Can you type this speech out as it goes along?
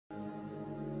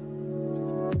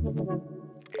Good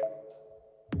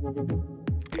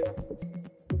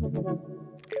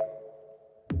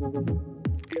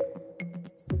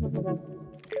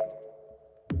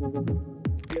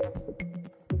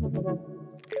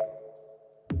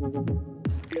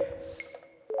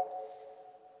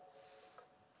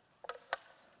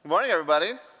morning,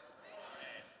 everybody.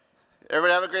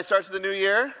 Everybody have a great start to the new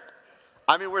year?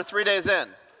 I mean, we're 3 days in.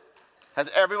 Has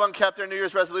everyone kept their New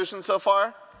Year's resolution so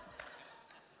far?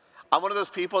 I'm one of those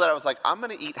people that I was like, I'm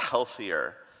going to eat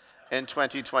healthier in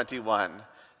 2021.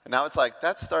 And now it's like,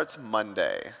 that starts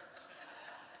Monday.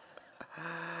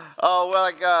 Oh,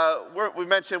 well, we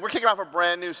mentioned, we're kicking off a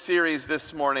brand new series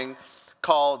this morning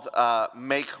called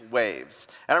Make Waves.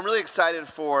 And I'm really excited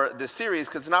for this series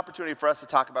because it's an opportunity for us to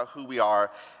talk about who we are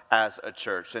as a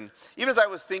church. And even as I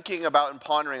was thinking about and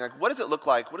pondering, like, what does it look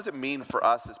like? What does it mean for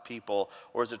us as people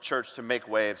or as a church to make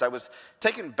waves? I was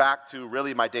taken back to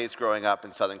really my days growing up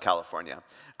in Southern California.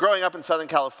 Growing up in Southern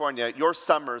California, your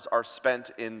summers are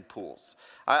spent in pools.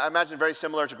 I imagine very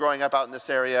similar to growing up out in this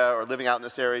area or living out in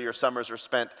this area. Your summers are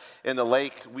spent in the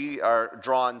lake. We are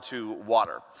drawn to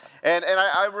water. And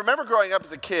I remember growing up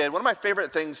as a kid, one of my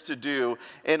favorite things to do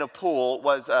in a pool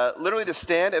was literally to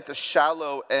stand at the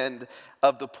shallow end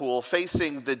of the pool,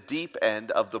 facing the deep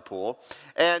end of the pool.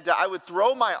 And I would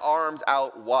throw my arms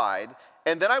out wide,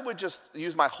 and then I would just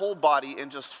use my whole body and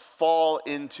just fall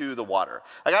into the water.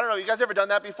 Like, I don't know, you guys ever done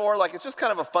that before? Like, it's just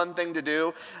kind of a fun thing to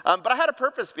do. But I had a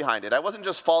purpose behind it. I wasn't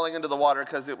just falling into the water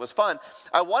because it was fun.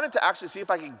 I wanted to actually see if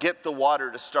I could get the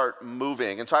water to start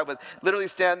moving. And so I would literally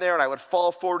stand there and I would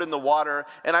fall forward in the water,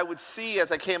 and I would see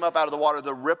as I came up out of the water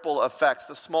the ripple effects,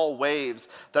 the small waves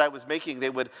that I was making. They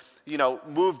would,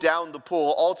 move down the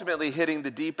pool, ultimately hitting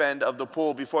the deep end of the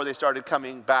pool before they started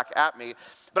coming back at me.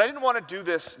 But I didn't want to do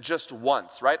this just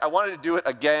once, right? I wanted to do it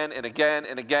again and again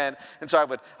and again. And so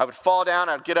I would fall down,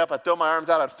 I'd get up, I'd throw my arms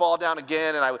out, I'd fall down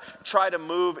again, and I would try to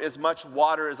move as much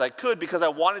water as I could because I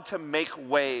wanted to make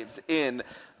waves in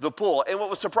the pool. And what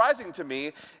was surprising to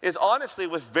me is, honestly,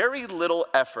 with very little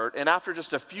effort and after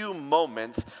just a few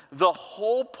moments, the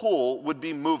whole pool would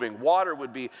be moving. Water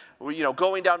would be,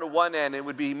 going down to one end and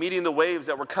would be meeting the waves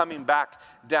that were coming back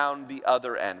down the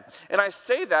other end. And I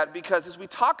say that because as we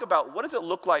talk about what does it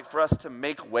look like for us to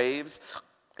make waves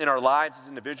in our lives as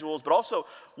individuals, but also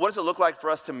what does it look like for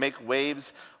us to make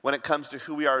waves when it comes to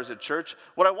who we are as a church,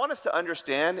 what I want us to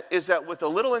understand is that with a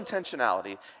little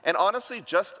intentionality and honestly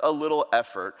just a little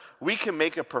effort, we can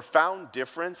make a profound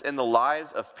difference in the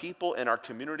lives of people in our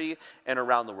community and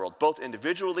around the world, both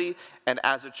individually and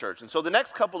as a church. And so the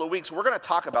next couple of weeks, we're going to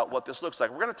talk about what this looks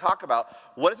like. We're going to talk about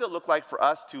what does it look like for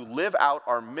us to live out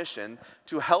our mission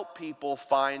to help people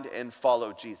find and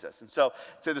follow Jesus. And so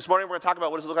this morning, we're going to talk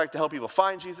about what does it look like to help people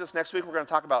find Jesus. Next week, we're going to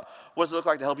talk about what does it look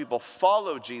like to help people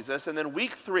follow Jesus. And then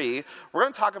week 3, we're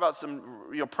going to talk about some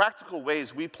practical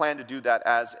ways we plan to do that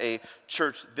as a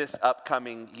church this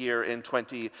upcoming year in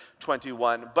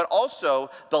 2021. But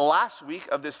also, the last week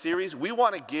of this series, we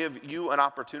want to give you an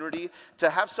opportunity to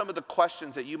have some of the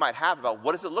questions that you might have about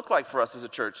what does it look like for us as a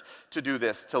church to do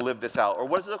this, to live this out? Or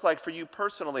what does it look like for you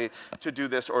personally to do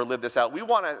this or live this out? We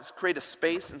want to create a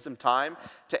space and some time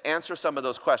to answer some of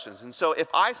those questions. And so if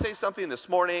I say something this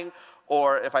morning,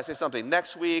 or if I say something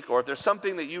next week, or if there's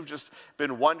something that you've just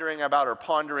been wondering about or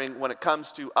pondering when it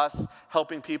comes to us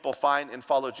helping people find and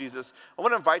follow Jesus, I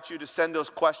want to invite you to send those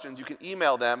questions. You can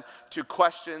email them to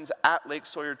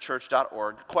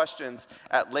questions@lakesawyerchurch.org,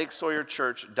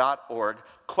 questions@lakesawyerchurch.org,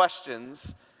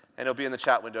 questions, and it'll be in the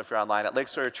chat window if you're online, at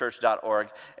lakesawyerchurch.org.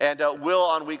 And we'll,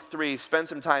 on week 3, spend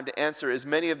some time to answer as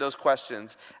many of those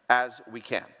questions as we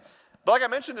can. But like I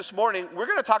mentioned this morning, we're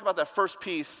going to talk about that first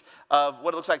piece of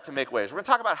what it looks like to make waves. We're going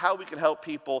to talk about how we can help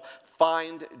people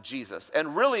find Jesus.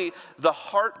 And really, the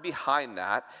heart behind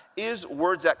that is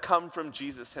words that come from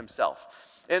Jesus himself.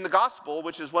 In the gospel,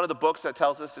 which is one of the books that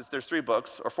tells us, there's 3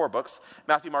 books, or 4 books,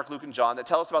 Matthew, Mark, Luke, and John, that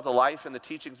tell us about the life and the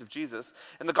teachings of Jesus.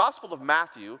 In the gospel of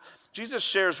Matthew, Jesus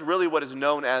shares really what is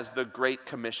known as the Great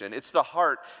Commission. It's the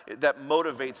heart that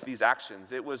motivates these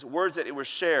actions. It was words that were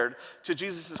shared to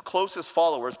Jesus' closest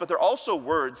followers, but they're also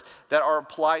words that are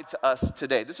applied to us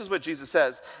today. This is what Jesus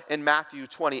says in Matthew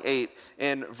 28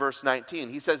 in verse 19.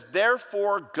 He says,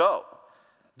 Therefore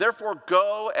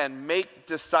go and make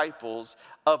disciples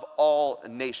of all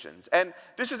nations. And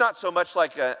this is not so much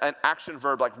like an action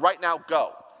verb, like right now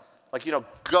go. Like,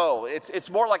 go. It's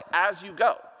more like as you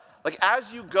go. Like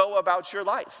as you go about your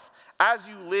life, as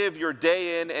you live your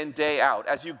day in and day out,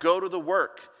 as you go to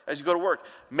work,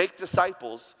 make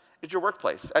disciples at your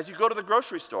workplace. As you go to the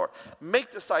grocery store, make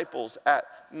disciples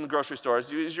in the grocery store.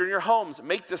 As you're in your homes,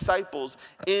 make disciples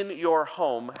in your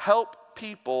home. Help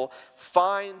people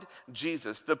find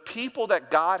Jesus, the people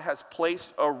that God has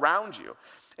placed around you.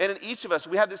 And in each of us,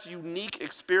 we have this unique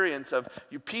experience of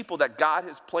you people that God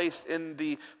has placed in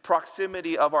the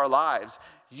proximity of our lives.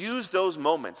 Use those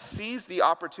moments. Seize the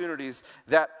opportunities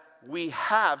that we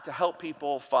have to help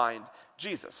people find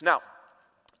Jesus. Now,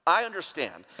 I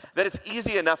understand that it's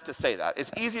easy enough to say that.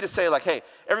 It's easy to say like, hey,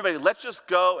 everybody, let's just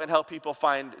go and help people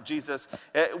find Jesus.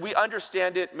 We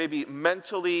understand it maybe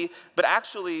mentally, but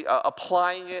actually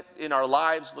applying it in our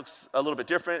lives looks a little bit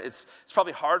different. It's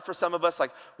probably hard for some of us.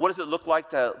 Like, what does it look like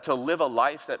to live a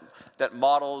life that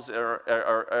models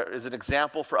or is an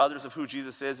example for others of who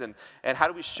Jesus is, and how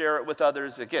do we share it with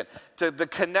others? Again, to the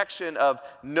connection of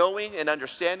knowing and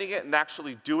understanding it and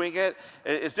actually doing it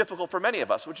is difficult for many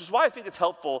of us, which is why I think it's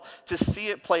helpful to see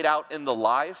it played out in the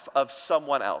life of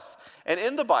someone else. And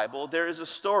in the Bible, there is a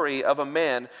story of a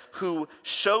man who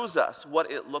shows us what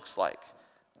it looks like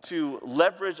to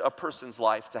leverage a person's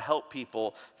life to help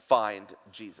people find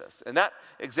Jesus. And that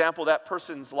example, that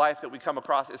person's life that we come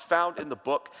across is found in the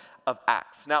book of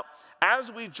Acts. Now,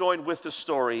 as we join with the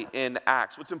story in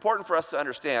Acts, what's important for us to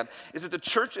understand is that the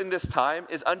church in this time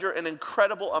is under an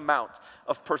incredible amount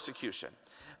of persecution.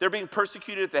 They're being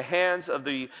persecuted at the hands of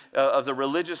the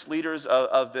religious leaders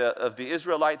of the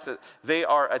Israelites. That they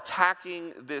are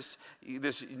attacking this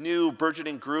new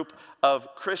burgeoning group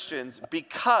of Christians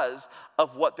because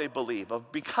of what they believe,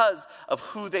 because of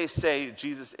who they say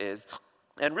Jesus is.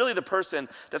 And really the person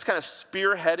that's kind of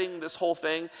spearheading this whole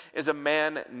thing is a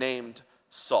man named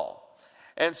Saul.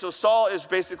 And so Saul is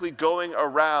basically going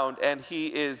around and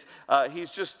he's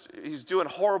doing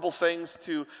horrible things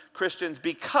to Christians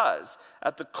because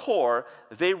at the core,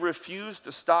 they refuse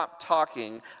to stop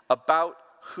talking about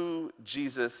who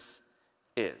Jesus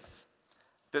is.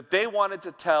 That they wanted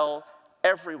to tell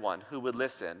everyone who would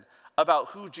listen about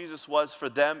who Jesus was for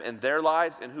them in their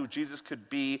lives and who Jesus could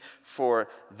be for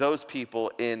those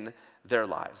people in their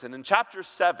lives. And in chapter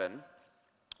 7,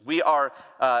 we are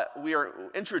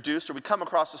introduced, or we come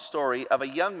across a story of a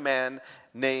young man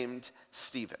named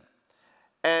Stephen.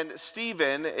 And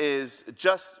Stephen is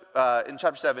just, in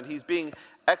chapter 7, he's being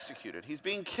executed. He's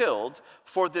being killed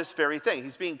for this very thing.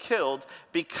 He's being killed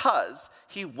because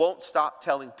he won't stop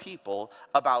telling people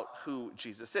about who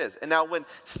Jesus is. And now when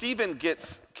Stephen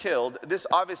gets killed, this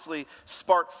obviously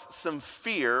sparks some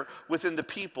fear within the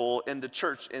people in the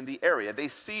church in the area. They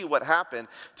see what happened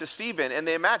to Stephen and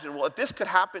they imagine, well, if this could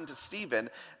happen to Stephen,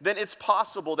 then it's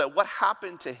possible that what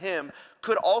happened to him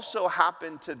could also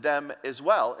happen to them as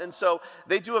well. And so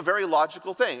they do a very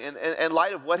logical thing. In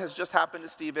light of what has just happened to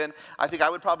Stephen, I think I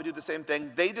would probably do the same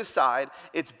thing. They decide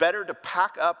it's better to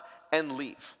pack up and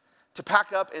leave. To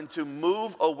pack up and to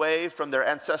move away from their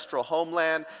ancestral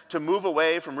homeland, to move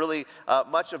away from really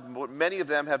much of what many of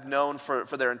them have known for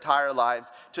their entire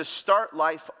lives, to start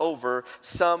life over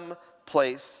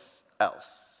someplace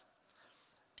else.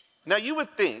 Now you would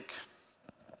think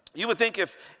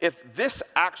if this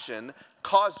action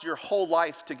caused your whole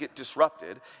life to get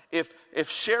disrupted, if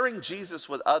sharing Jesus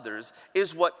with others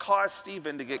is what caused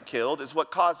Stephen to get killed, is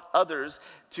what caused others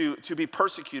to be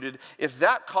persecuted, if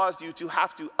that caused you to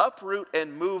have to uproot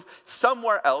and move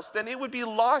somewhere else, then it would be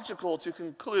logical to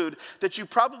conclude that you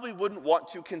probably wouldn't want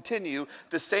to continue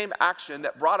the same action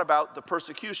that brought about the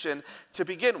persecution to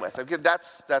begin with. Again,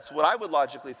 that's what I would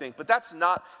logically think, but that's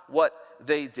not what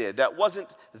they did. That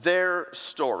wasn't their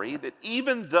story. That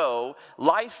even though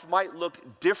life might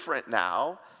look different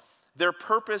now, their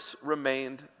purpose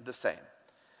remained the same.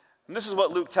 And this is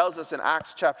what Luke tells us in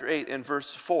Acts chapter 8 in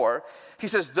verse 4. He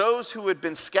says, those who had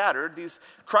been scattered, these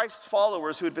Christ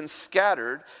followers who had been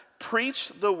scattered,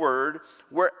 preached the word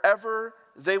wherever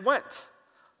they went.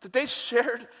 That they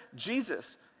shared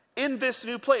Jesus in this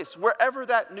new place, wherever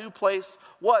that new place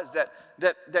was,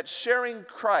 that sharing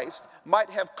Christ might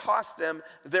have cost them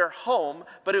their home,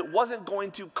 but it wasn't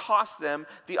going to cost them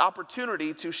the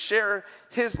opportunity to share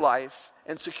his life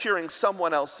and securing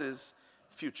someone else's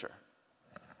future.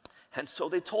 And so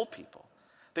they told people.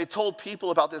 They told people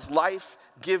about this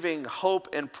life-giving hope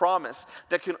and promise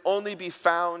that can only be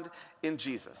found in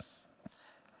Jesus.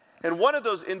 And one of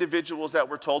those individuals that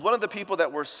were told, one of the people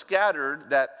that were scattered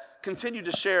that continued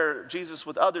to share Jesus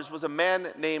with others was a man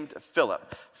named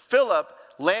Philip. Philip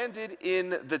landed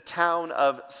in the town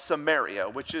of Samaria,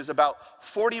 which is about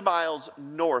 40 miles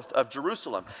north of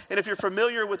Jerusalem. And if you're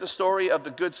familiar with the story of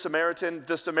the Good Samaritan,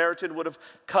 the Samaritan would have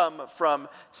come from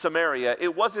Samaria.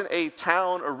 It wasn't a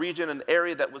town or region, an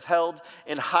area that was held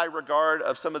in high regard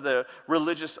of some of the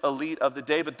religious elite of the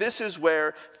day, but this is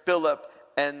where Philip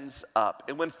ends up.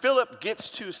 And when Philip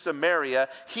gets to Samaria,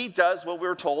 he does what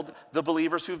we're told the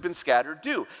believers who've been scattered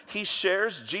do. He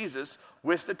shares Jesus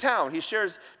with the town. He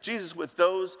shares Jesus with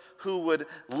those who would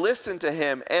listen to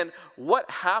him. And what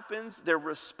happens, their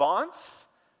response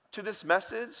to this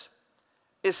message,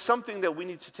 is something that we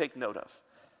need to take note of.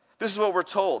 This is what we're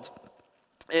told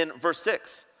in verse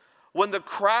 6. When the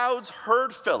crowds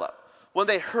heard Philip, when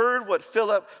they heard what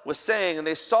Philip was saying and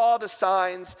they saw the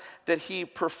signs that he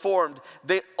performed,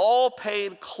 they all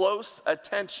paid close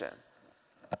attention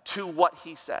to what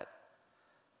he said.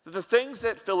 The things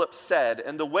that Philip said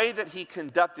and the way that he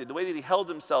conducted, the way that he held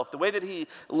himself, the way that he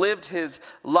lived his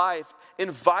life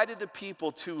invited the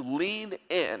people to lean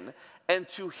in and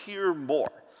to hear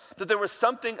more. That there was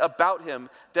something about him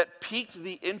that piqued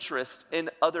the interest in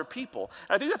other people.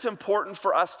 And I think that's important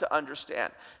for us to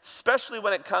understand, especially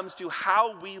when it comes to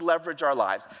how we leverage our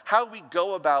lives, how we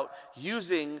go about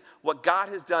using what God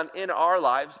has done in our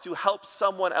lives to help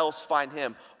someone else find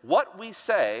him. What we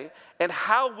say and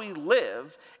how we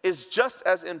live is just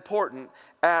as important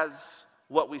as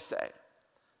what we say.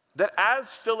 That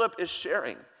as Philip is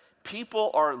sharing,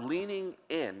 people are leaning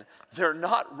in. They're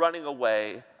not running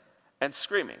away and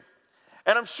screaming.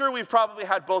 And I'm sure we've probably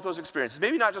had both those experiences.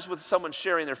 Maybe not just with someone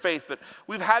sharing their faith, but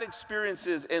we've had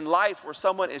experiences in life where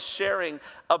someone is sharing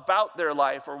about their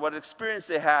life or what experience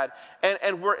they had,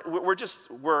 and we're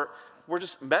just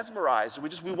mesmerized.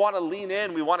 We want to lean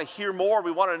in. We want to hear more.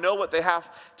 We want to know what they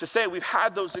have to say. We've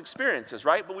had those experiences,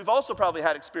 right? But we've also probably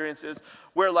had experiences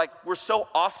where we're so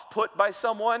off-put by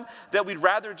someone that we'd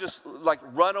rather just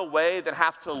run away than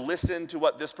have to listen to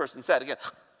what this person said. Again,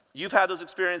 you've had those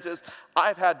experiences.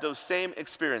 I've had those same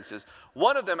experiences.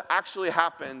 One of them actually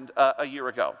happened a year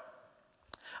ago.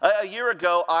 A year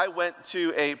ago, I went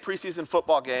to a preseason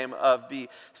football game of the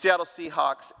Seattle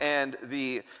Seahawks and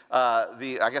the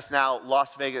I guess now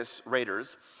Las Vegas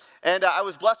Raiders. And I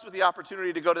was blessed with the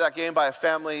opportunity to go to that game by a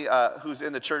family who's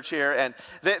in the church here. And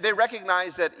they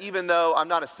recognize that even though I'm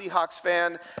not a Seahawks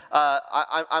fan,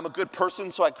 I'm a good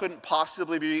person, so I couldn't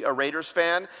possibly be a Raiders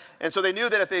fan. And so they knew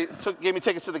that if they gave me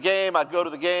tickets to the game, I'd go to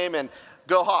the game and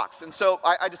go Hawks. And so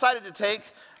I decided to take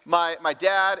my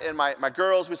dad and my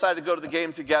girls. We decided to go to the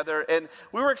game together. And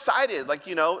we were excited.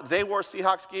 They wore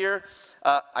Seahawks gear.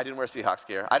 I didn't wear Seahawks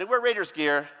gear. I didn't wear Raiders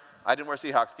gear. I didn't wear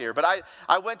Seahawks gear, but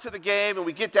I went to the game, and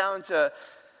we get down to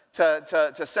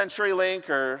CenturyLink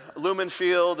or Lumen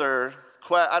Field or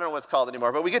I don't know what it's called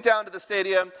anymore, but we get down to the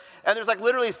stadium, and there's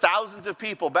literally thousands of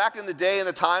people. Back in the day and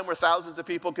the time where thousands of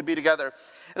people could be together.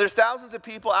 And there's thousands of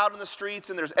people out on the streets,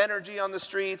 and there's energy on the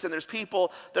streets, and there's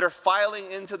people that are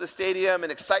filing into the stadium,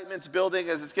 and excitement's building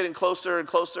as it's getting closer and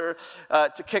closer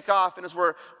to kickoff. And as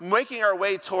we're making our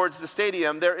way towards the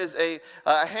stadium, there is a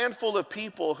handful of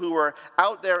people who are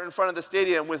out there in front of the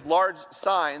stadium with large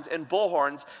signs and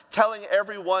bullhorns telling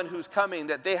everyone who's coming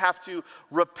that they have to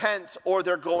repent or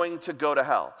they're going to go to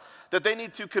hell. That they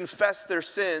need to confess their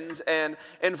sins and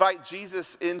invite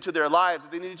Jesus into their lives.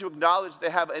 That they need to acknowledge they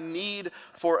have a need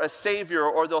for a Savior,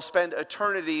 or they'll spend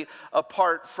eternity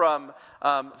apart from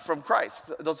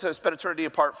Christ. They'll spend eternity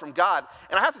apart from God.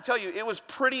 And I have to tell you, it was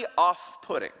pretty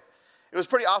off-putting. It was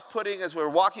pretty off-putting as we were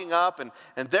walking up, and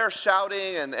they're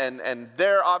shouting, and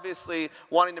they're obviously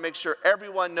wanting to make sure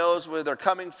everyone knows where they're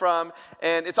coming from.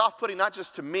 And it's off-putting not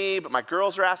just to me, but my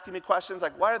girls are asking me questions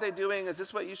like, what are they doing? Is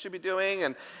this what you should be doing?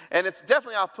 And it's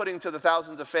definitely off-putting to the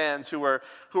thousands of fans who are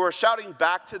shouting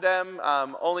back to them,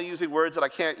 only using words that I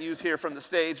can't use here from the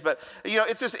stage. But,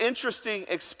 it's this interesting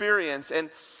experience. And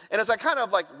as I kind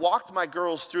of walked my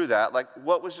girls through that,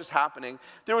 what was just happening,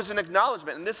 there was an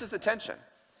acknowledgement, and this is the tension,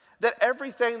 that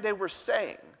everything they were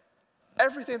saying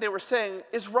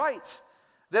is right.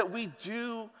 That we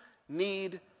do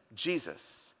need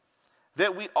Jesus.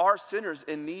 That we are sinners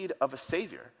in need of a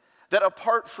Savior. That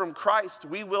apart from Christ,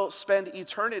 we will spend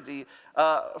eternity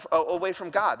away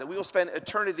from God. That we will spend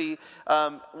eternity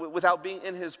without being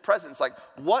in His presence.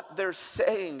 What they're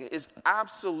saying is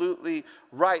absolutely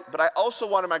right. But I also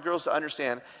wanted my girls to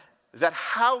understand that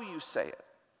how you say it,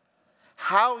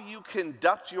 how you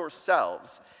conduct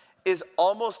yourselves, is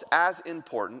almost as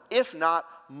important, if not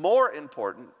more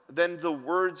important, than the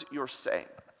words you're saying.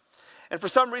 And for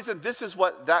some reason, this is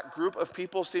what that group of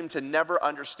people seem to never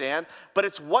understand, but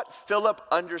it's what Philip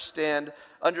understood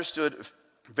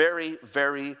very,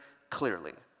 very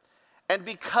clearly. And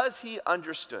because he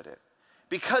understood it,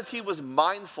 because he was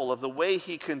mindful of the way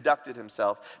he conducted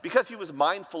himself, because he was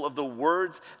mindful of the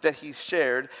words that he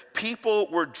shared, people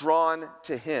were drawn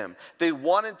to him. They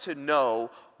wanted to know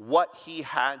what he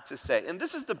had to say. And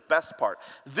this is the best part.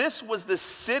 This was the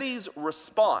city's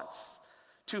response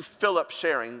to Philip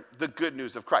sharing the good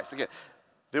news of Christ. Again,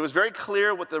 it was very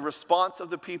clear what the response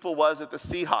of the people was at the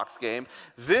Seahawks game.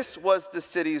 This was the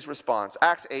city's response.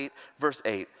 Acts 8, verse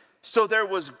 8. So there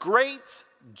was great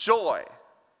joy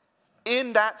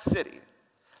in that city.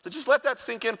 So just let that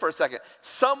sink in for a second.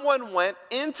 Someone went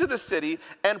into the city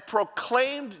and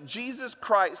proclaimed Jesus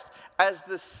Christ as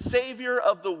the Savior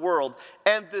of the world,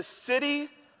 and the city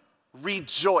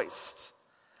rejoiced.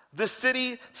 The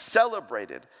city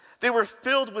celebrated. They were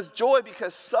filled with joy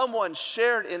because someone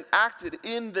shared and acted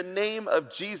in the name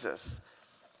of Jesus.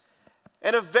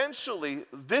 And eventually,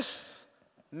 this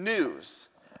news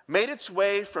made its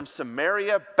way from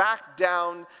Samaria back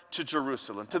down to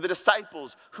Jerusalem, to the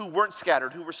disciples who weren't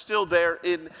scattered, who were still there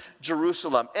in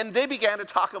Jerusalem. And they began to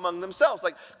talk among themselves,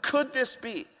 like, could this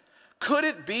be? Could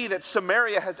it be that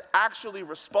Samaria has actually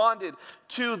responded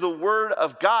to the word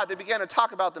of God? They began to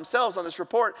talk about themselves on this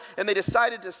report, and they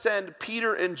decided to send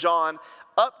Peter and John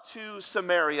up to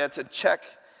Samaria to check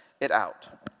it out.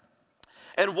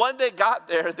 And when they got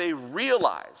there, they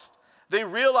realized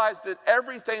that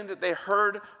everything that they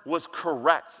heard was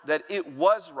correct, that it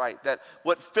was right, that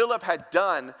what Philip had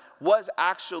done was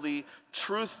actually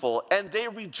truthful. And they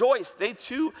rejoiced. They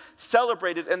too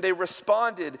celebrated and they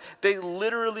responded. They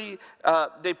literally,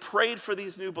 they prayed for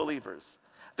these new believers.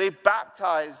 They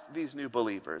baptized these new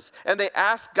believers. And they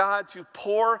asked God to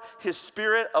pour his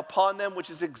Spirit upon them, which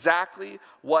is exactly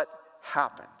what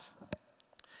happened.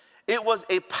 It was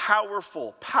a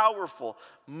powerful, powerful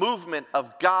movement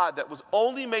of God that was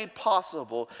only made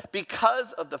possible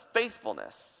because of the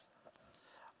faithfulness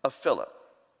of Philip.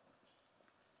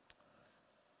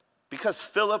 Because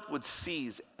Philip would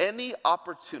seize any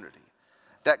opportunity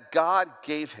that God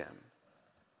gave him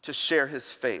to share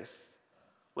his faith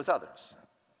with others.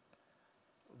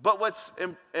 But what's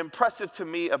impressive to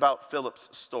me about Philip's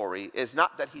story is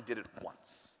not that he did it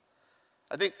once.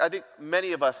 I think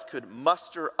many of us could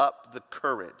muster up the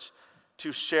courage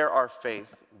to share our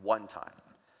faith one time.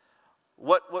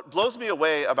 What blows me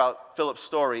away about Philip's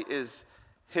story is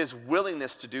his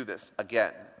willingness to do this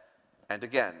again and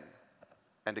again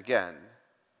and again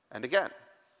and again.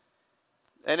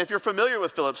 And if you're familiar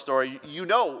with Philip's story, you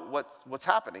know what's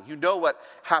happening. You know what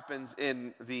happens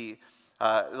in the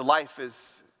life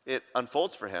as it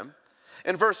unfolds for him.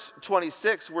 In verse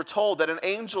 26, we're told that an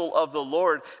angel of the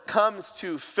Lord comes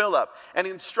to Philip and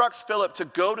instructs Philip to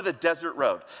go to the desert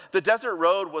road. The desert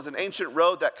road was an ancient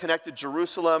road that connected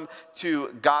Jerusalem to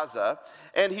Gaza,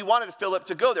 and he wanted Philip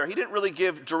to go there. He didn't really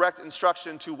give direct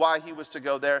instruction to why he was to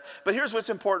go there, but here's what's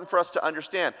important for us to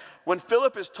understand. When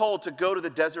Philip is told to go to the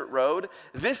desert road,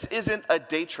 this isn't a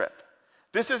day trip.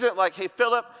 This isn't like, hey,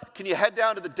 Philip, can you head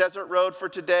down to the desert road for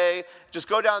today? Just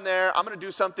go down there. I'm going to do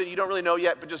something you don't really know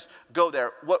yet, but just go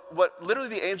there. What literally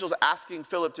the angel's asking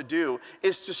Philip to do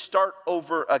is to start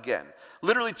over again.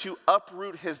 Literally to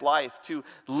uproot his life, to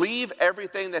leave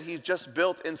everything that he's just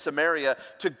built in Samaria,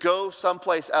 to go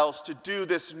someplace else, to do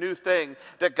this new thing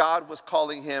that God was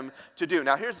calling him to do.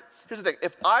 Now, here's the thing.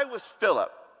 If I was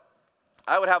Philip,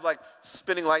 I would have like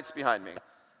spinning lights behind me.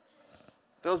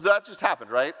 That just happened,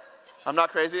 right? I'm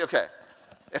not crazy? Okay.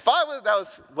 If I was, that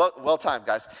was well timed,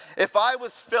 guys. If I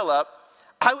was Philip,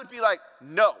 I would be like,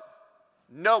 no,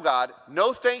 God,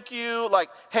 no thank you. Like,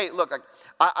 hey, look,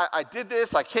 I did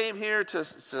this. I came here to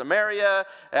Samaria.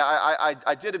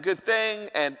 I did a good thing,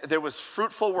 and there was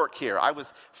fruitful work here. I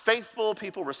was faithful.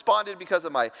 People responded because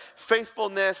of my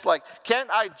faithfulness. Like, can't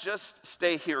I just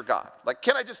stay here, God? Like,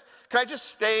 can I just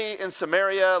stay in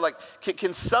Samaria? Like,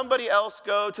 can somebody else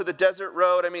go to the desert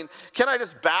road? I mean, can I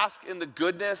just bask in the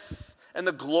goodness and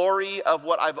the glory of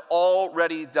what I've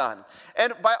already done?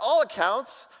 And by all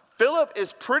accounts, Philip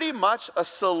is pretty much a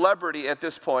celebrity at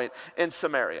this point in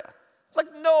Samaria. Like,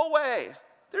 no way.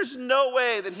 There's no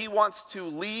way that he wants to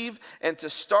leave and to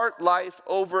start life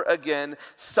over again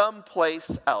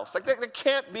someplace else. Like, that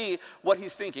can't be what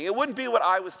he's thinking. It wouldn't be what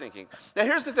I was thinking. Now,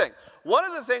 here's the thing. One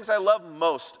of the things I love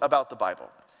most about the Bible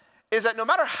is that no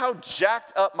matter how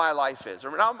jacked up my life is,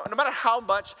 or no matter how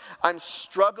much I'm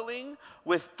struggling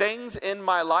with things in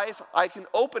my life, I can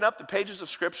open up the pages of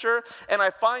Scripture and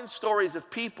I find stories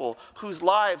of people whose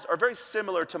lives are very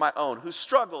similar to my own, whose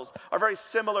struggles are very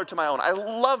similar to my own. I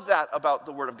love that about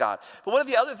the Word of God. But one of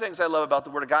the other things I love about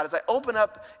the Word of God is I open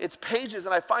up its pages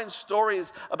and I find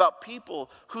stories about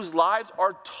people whose lives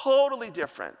are totally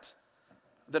different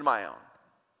than my own,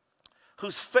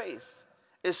 whose faith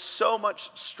is so much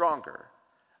stronger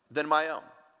than my own.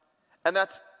 And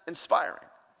that's inspiring.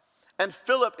 And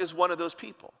Philip is one of those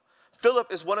people.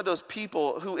 Philip is one of those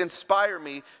people who inspire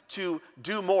me to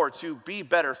do more, to be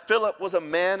better. Philip was a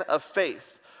man of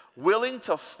faith, willing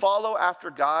to follow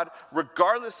after God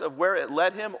regardless of where it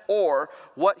led him or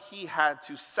what he had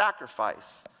to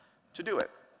sacrifice to do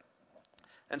it.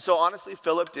 And so honestly,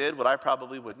 Philip did what I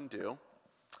probably wouldn't do.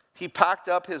 He packed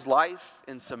up his life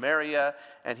in Samaria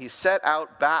and he set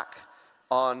out back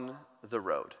on the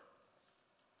road.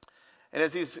 And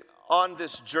as he's on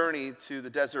this journey to the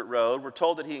desert road, we're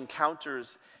told that he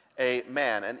encounters a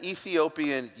man, an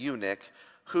Ethiopian eunuch,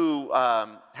 who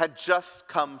had just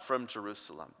come from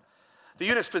Jerusalem. The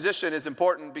eunuch's position is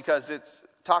important because it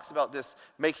talks about this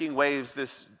making waves,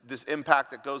 this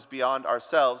impact that goes beyond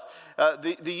ourselves.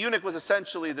 The eunuch was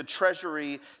essentially the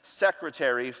treasury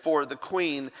secretary for the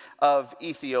queen of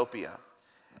Ethiopia.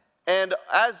 And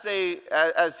as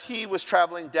he was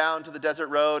traveling down to the desert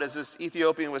road, as this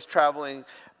Ethiopian was traveling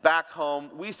back home,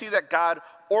 we see that God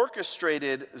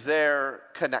orchestrated their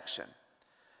connection.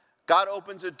 God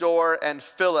opens a door and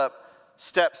Philip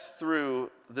steps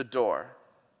through the door.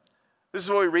 This is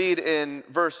what we read in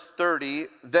verse 30.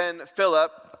 Then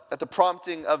Philip, at the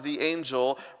prompting of the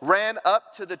angel, ran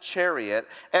up to the chariot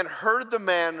and heard the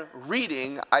man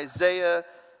reading Isaiah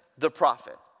the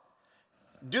prophet.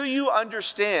 Do you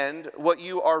understand what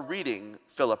you are reading?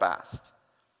 Philip asked.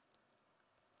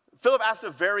 Philip asked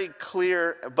a very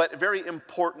clear but very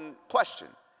important question.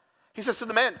 He says to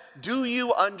the man, do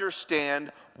you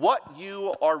understand what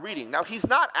you are reading? Now, he's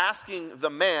not asking the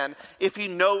man if he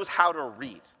knows how to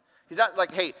read. He's not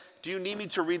like, hey, do you need me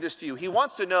to read this to you? He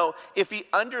wants to know if he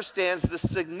understands the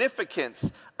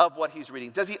significance of what he's reading.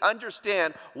 Does he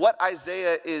understand what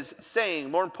Isaiah is saying?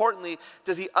 More importantly,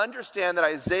 does he understand that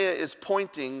Isaiah is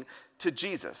pointing to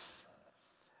Jesus?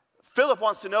 Philip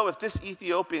wants to know if this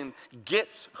Ethiopian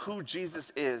gets who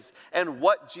Jesus is and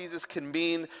what Jesus can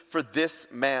mean for this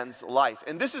man's life.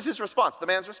 And this is his response, the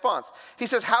man's response. He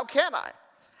says, how can I?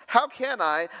 How can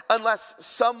I unless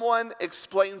someone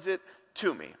explains it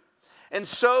to me? And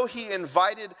so he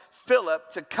invited Philip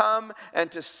to come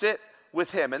and to sit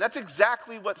with him. And that's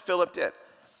exactly what Philip did.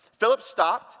 Philip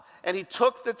stopped and he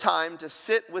took the time to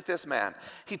sit with this man.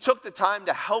 He took the time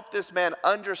to help this man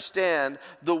understand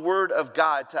the word of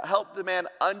God, to help the man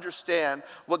understand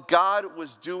what God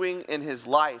was doing in his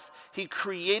life. He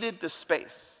created the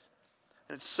space.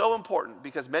 And it's so important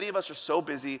because many of us are so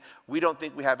busy, we don't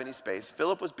think we have any space.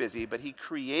 Philip was busy, but he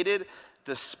created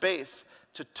the space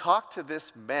to talk to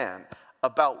this man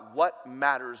about what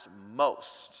matters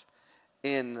most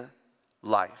in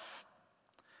life.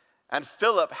 And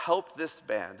Philip helped this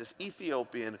man, this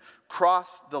Ethiopian,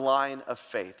 cross the line of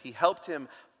faith. He helped him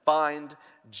find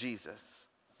Jesus.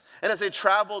 And as they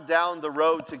traveled down the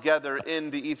road together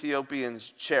in the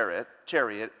Ethiopian's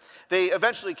chariot, they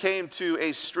eventually came to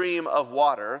a stream of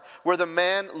water where the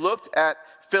man looked at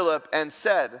Philip and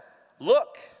said,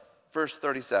 look, verse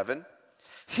 37,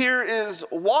 here is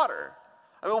water.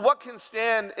 I mean, what can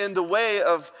stand in the way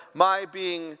of my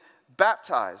being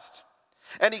baptized?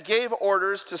 And he gave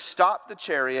orders to stop the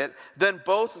chariot. Then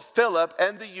both Philip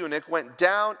and the eunuch went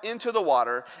down into the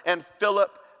water, and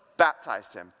Philip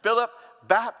baptized him. Philip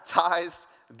baptized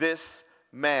this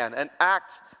man, an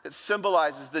act that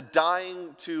symbolizes the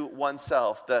dying to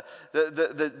oneself,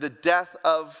 the death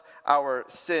of our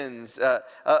sins,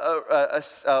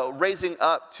 raising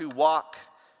up to walk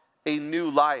a new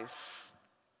life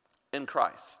in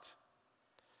Christ.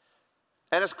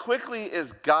 And as quickly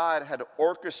as God had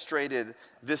orchestrated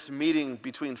this meeting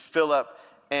between Philip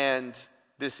and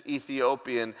this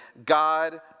Ethiopian,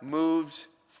 God moved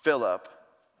Philip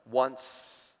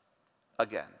once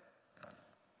again.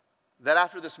 That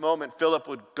after this moment, Philip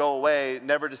would go away,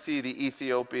 never to see the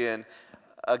Ethiopian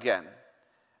again.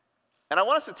 And I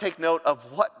want us to take note of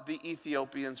what the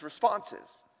Ethiopian's response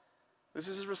is. This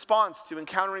is his response to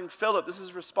encountering Philip. This is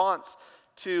his response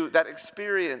to that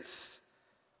experience.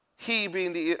 He,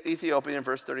 being the Ethiopian in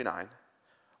verse 39,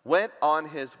 went on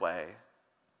his way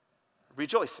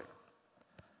rejoicing.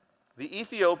 The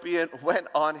Ethiopian went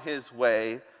on his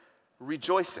way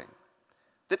rejoicing.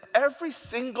 That every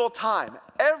single time,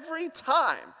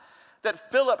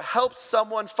 that Philip helps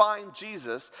someone find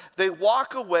Jesus, they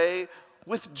walk away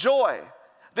with joy.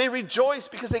 They rejoice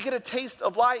because they get a taste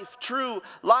of life, true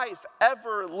life,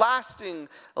 everlasting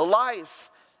life.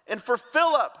 And for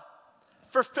Philip,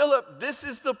 this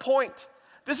is the point.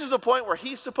 This is the point where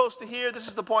he's supposed to hear. This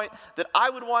is the point that I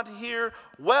would want to hear.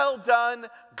 Well done,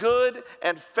 good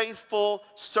and faithful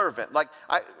servant.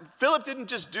 Philip didn't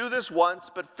just do this once,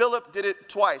 but Philip did it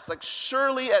twice.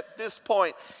 Surely at this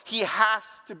point, he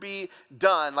has to be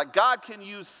done. God can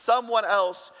use someone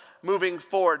else moving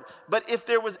forward. But if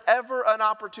there was ever an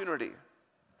opportunity,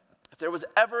 if there was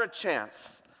ever a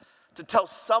chance to tell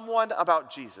someone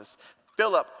about Jesus,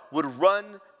 Philip would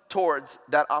run towards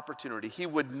that opportunity. He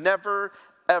would never,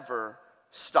 ever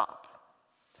stop.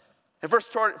 In verse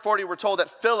 40, we're told that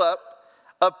Philip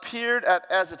appeared at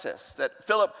Azotus, that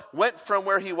Philip went from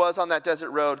where he was on that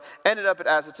desert road, ended up at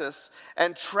Azotus,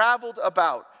 and traveled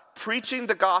about, preaching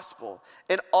the gospel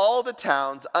in all the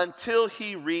towns until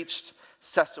he reached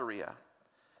Caesarea.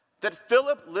 That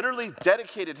Philip literally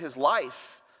dedicated his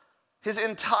life, his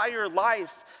entire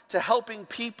life, to helping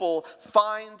people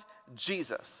find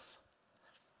Jesus.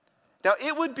 Now,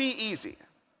 it would be easy.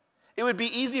 It would be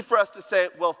easy for us to say,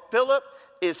 well, Philip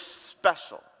is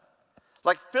special.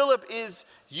 Like, Philip is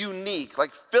unique.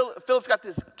 Like, Philip's got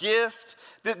this gift.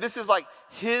 This is like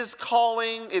his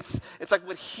calling. It's like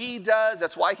what he does.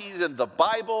 That's why he's in the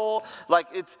Bible. Like,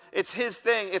 it's his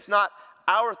thing. It's not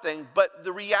our thing. But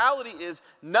the reality is,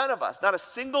 none of us, not a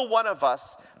single one of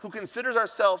us who considers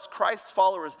ourselves Christ's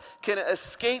followers, can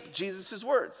escape Jesus'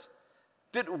 words.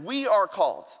 That we are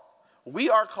called.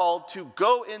 We are called to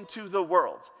go into the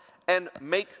world and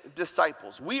make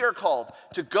disciples. We are called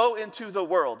to go into the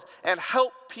world and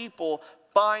help people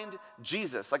find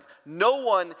Jesus. Like, no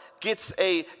one gets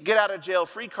a get out of jail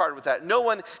free card with that. No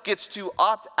one gets to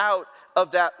opt out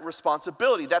of that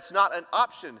responsibility. That's not an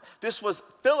option. This was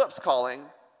Philip's calling,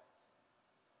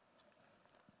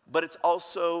 but it's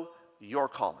also your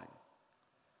calling.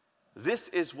 This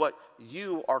is what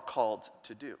you are called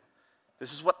to do.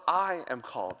 This is what I am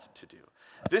called to do.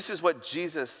 This is what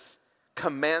Jesus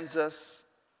commands us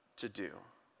to do.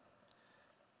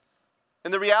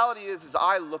 And the reality is, as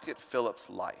I look at Philip's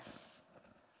life,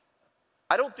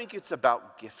 I don't think it's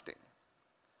about gifting.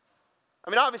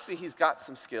 I mean, obviously he's got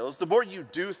some skills. The more you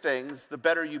do things, the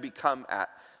better you become at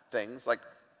things. Like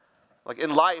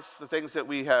in life, the things that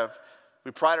we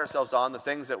pride ourselves on, the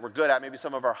things that we're good at, maybe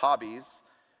some of our hobbies,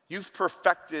 you've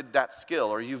perfected that skill,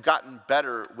 or you've gotten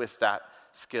better with that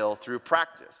skill through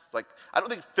practice. Like, I don't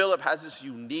think Philip has this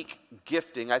unique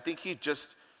gifting. I think he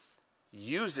just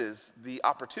uses the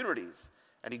opportunities,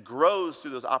 and he grows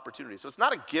through those opportunities. So it's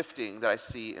not a gifting that I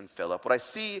see in Philip. What I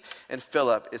see in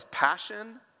Philip is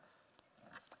passion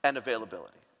and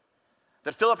availability.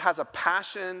 That Philip has a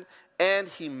passion and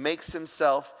he makes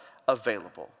himself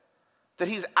available. That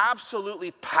he's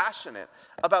absolutely passionate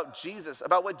about Jesus,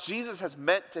 about what Jesus has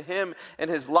meant to him in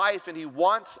his life, and he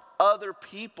wants other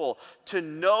people to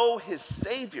know his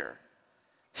Savior.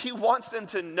 He wants them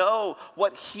to know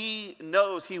what he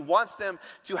knows. He wants them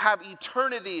to have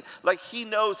eternity like he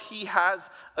knows he has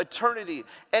eternity.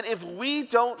 And if we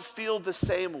don't feel the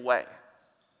same way,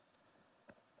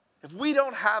 if we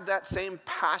don't have that same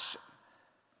passion,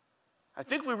 I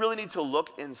think we really need to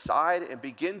look inside and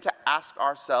begin to ask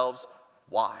ourselves,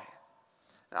 why?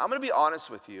 Now, I'm going to be honest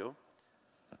with you.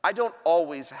 I don't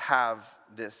always have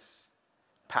this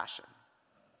passion.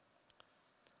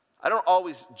 I don't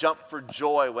always jump for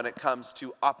joy when it comes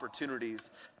to opportunities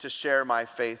to share my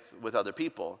faith with other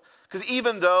people. Because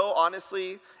even though,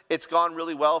 honestly, it's gone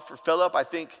really well for Philip, I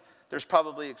think there's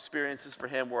probably experiences for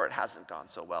him where it hasn't gone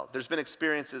so well. There's been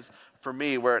experiences for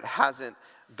me where it hasn't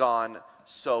gone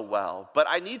so well. But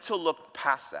I need to look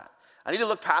past that. I need to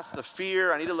look past the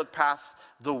fear. I need to look past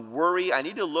the worry. I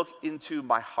need to look into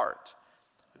my heart.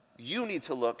 You need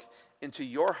to look into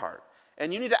your heart.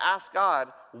 And you need to ask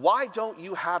God, why don't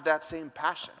you have that same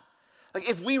passion? Like,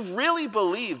 if we really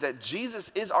believe that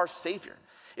Jesus is our Savior,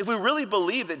 if we really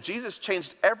believe that Jesus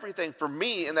changed everything for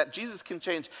me and that Jesus can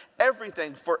change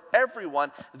everything for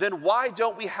everyone, then why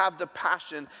don't we have the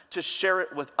passion to share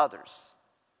it with others?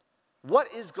 What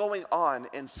is going on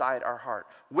inside our heart?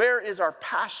 Where is our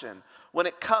passion when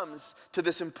it comes to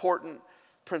this important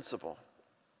principle?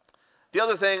 The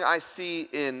other thing I see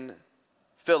in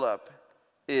Philip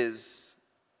is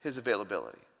his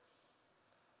availability.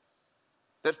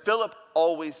 That Philip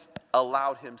always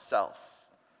allowed himself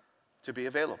to be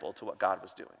available to what God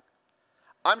was doing.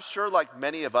 I'm sure, like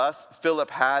many of us, Philip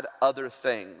had other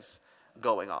things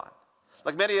going on.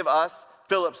 Like many of us,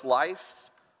 Philip's life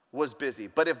was busy.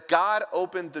 But if God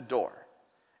opened the door,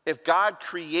 if God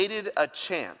created a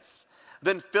chance,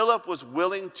 then Philip was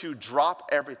willing to drop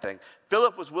everything.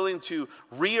 Philip was willing to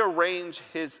rearrange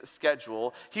his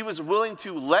schedule. He was willing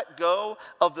to let go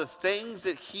of the things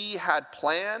that he had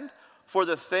planned for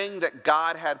the thing that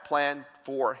God had planned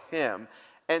for him,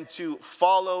 and to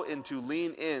follow and to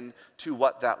lean in to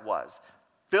what that was.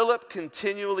 Philip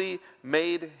continually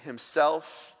made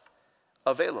himself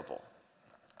available.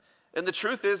 And the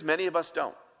truth is, many of us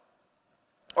don't.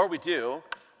 Or we do.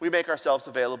 We make ourselves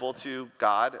available to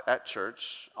God at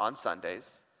church on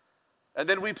Sundays, and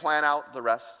then we plan out the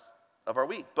rest of our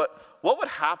week. But what would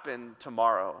happen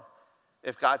tomorrow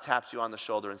if God taps you on the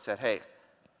shoulder and said, hey,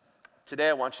 today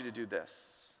I want you to do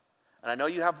this. And I know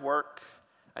you have work.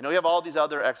 I know you have all these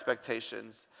other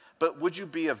expectations, but would you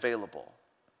be available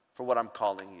for what I'm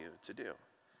calling you to do?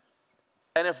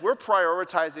 And if we're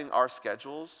prioritizing our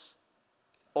schedules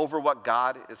over what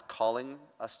God is calling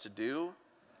us to do,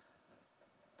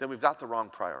 then we've got the wrong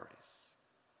priorities.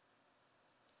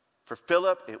 For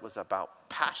Philip, it was about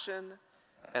passion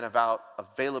and about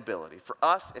availability. For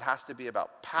us, it has to be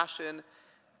about passion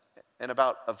and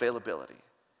about availability.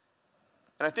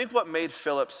 And I think what made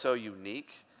Philip so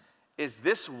unique is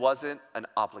this wasn't an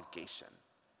obligation.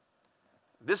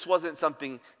 This wasn't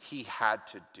something he had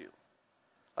to do.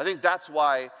 I think that's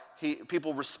why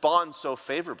people respond so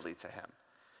favorably to him,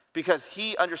 because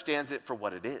he understands it for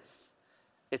what it is.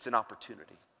 It's an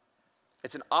opportunity.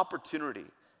 It's an opportunity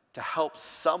to help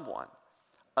someone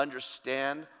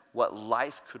understand what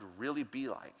life could really be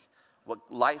like, what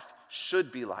life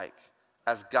should be like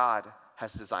as God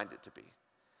has designed it to be.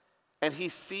 And he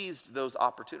seized those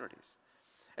opportunities.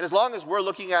 And as long as we're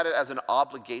looking at it as an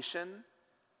obligation,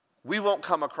 we won't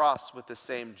come across with the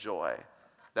same joy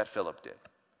that Philip did.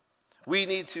 We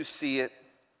need to see it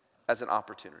as an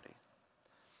opportunity.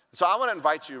 So I want to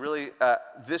invite you really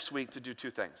this week to do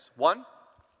two things. One,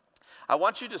 I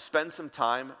want you to spend some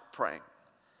time praying.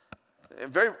 A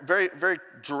very, very, very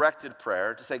directed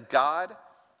prayer to say, God,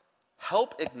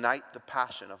 help ignite the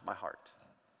passion of my heart.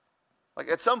 Like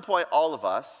at some point, all of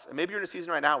us, and maybe you're in a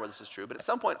season right now where this is true, but at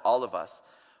some point, all of us,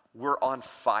 we're on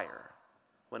fire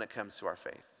when it comes to our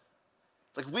faith.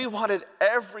 Like we wanted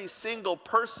every single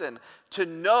person to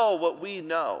know what we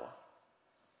know.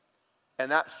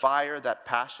 And that fire, that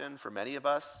passion for many of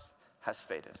us has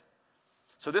faded.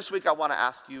 So this week I want to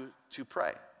ask you to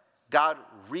pray. God,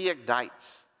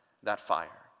 reignite that fire.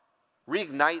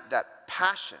 Reignite that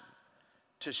passion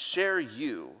to share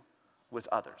you with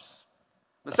others.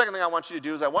 The second thing I want you to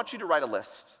do is I want you to write a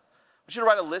list. I want you to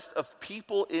write a list of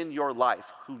people in your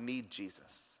life who need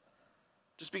Jesus.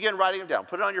 Just begin writing them down.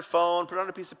 Put it on your phone, put it on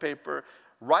a piece of paper.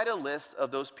 Write a list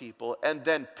of those people and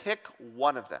then pick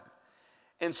one of them.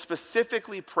 And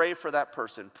specifically pray for that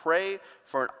person. Pray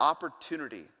for an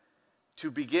opportunity to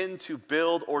begin to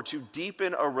build or to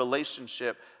deepen a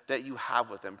relationship that you have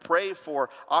with them. Pray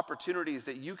for opportunities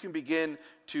that you can begin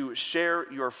to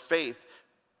share your faith.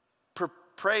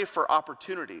 Pray for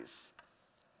opportunities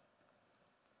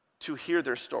to hear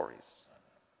their stories,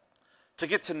 to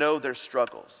get to know their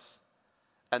struggles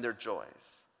and their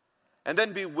joys. And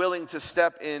then be willing to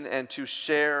step in and to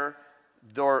share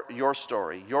your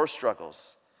story, your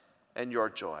struggles, and your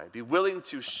joy. Be willing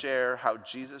to share how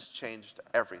Jesus changed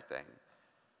everything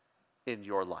in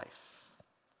your life.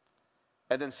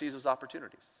 And then seize those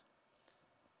opportunities.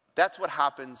 That's what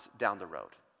happens down the road.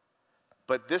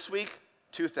 But this week,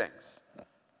 two things.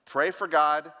 Pray for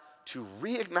God to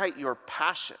reignite your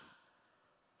passion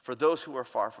for those who are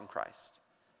far from Christ.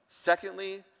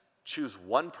 Secondly, choose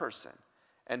one person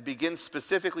and begin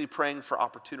specifically praying for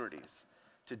opportunities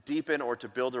to deepen or to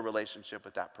build a relationship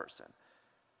with that person.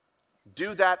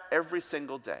 Do that every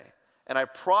single day. And I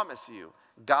promise you,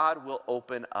 God will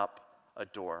open up a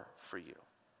door for you.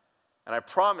 And I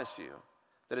promise you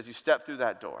that as you step through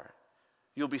that door,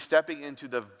 you'll be stepping into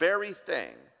the very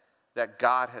thing that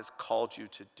God has called you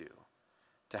to do,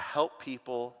 to help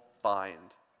people find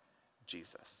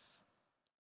Jesus.